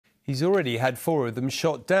He's already had 4 of them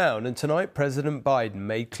shot down, and tonight President Biden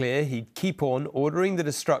made clear he'd keep on ordering the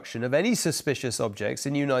destruction of any suspicious objects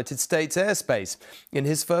in United States airspace. In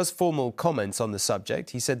his first formal comments on the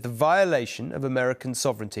subject, he said the violation of American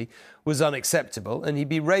sovereignty was unacceptable and he'd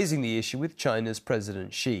be raising the issue with China's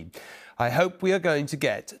President Xi. "I hope we are going to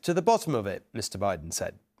get to the bottom of it," Mr. Biden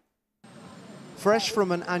said. Fresh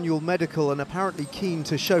from an annual medical and apparently keen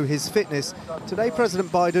to show his fitness, today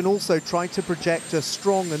President Biden also tried to project a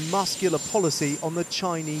strong and muscular policy on the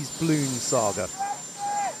Chinese balloon saga.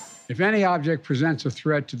 If any object presents a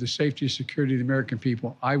threat to the safety and security of the American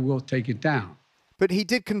people, I will take it down. But he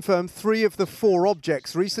did confirm 3 of the 4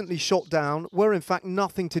 objects recently shot down were in fact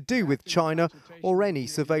nothing to do with China or any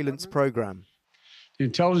surveillance program. The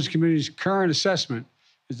intelligence community's current assessment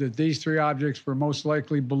is that these 3 objects were most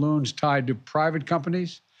likely balloons tied to private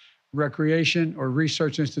companies, recreation or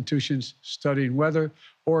research institutions studying weather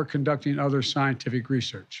or conducting other scientific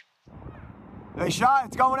research. Hey, Shot,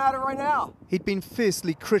 it's going at it right now. He'd been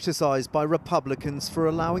fiercely criticised by Republicans for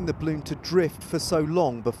allowing the balloon to drift for so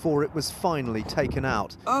long before it was finally taken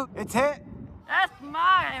out. Oh, it's hit. That's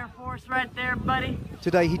my Air Force right there, buddy.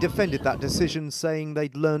 Today he defended that decision, saying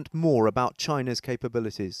they'd learned more about China's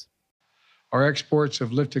capabilities. Our exports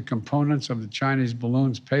have lifted components of the Chinese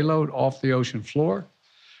balloon's payload off the ocean floor.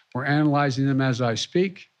 We're analyzing them as I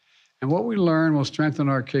speak, and what we learn will strengthen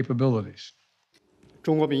our capabilities.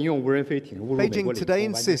 Beijing today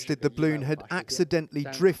insisted the balloon had accidentally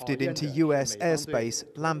drifted into US airspace,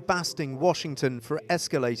 lambasting Washington for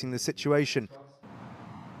escalating the situation.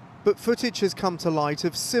 But footage has come to light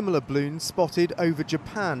of similar balloons spotted over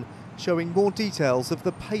Japan, showing more details of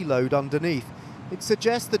the payload underneath. It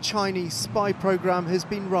suggests the Chinese spy program has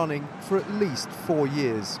been running for at least 4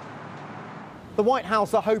 years. The White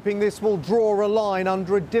House are hoping this will draw a line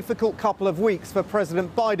under a difficult couple of weeks for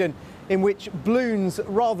President Biden, in which balloons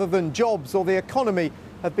rather than jobs or the economy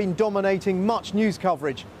have been dominating much news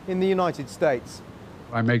coverage in the United States.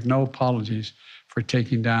 I make no apologies for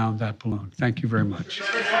taking down that balloon. Thank you very much.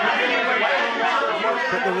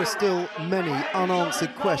 But there are still many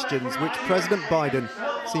unanswered questions which President Biden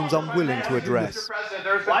seems unwilling to address.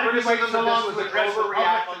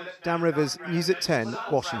 Dan Rivers, News at 10,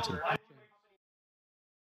 Washington.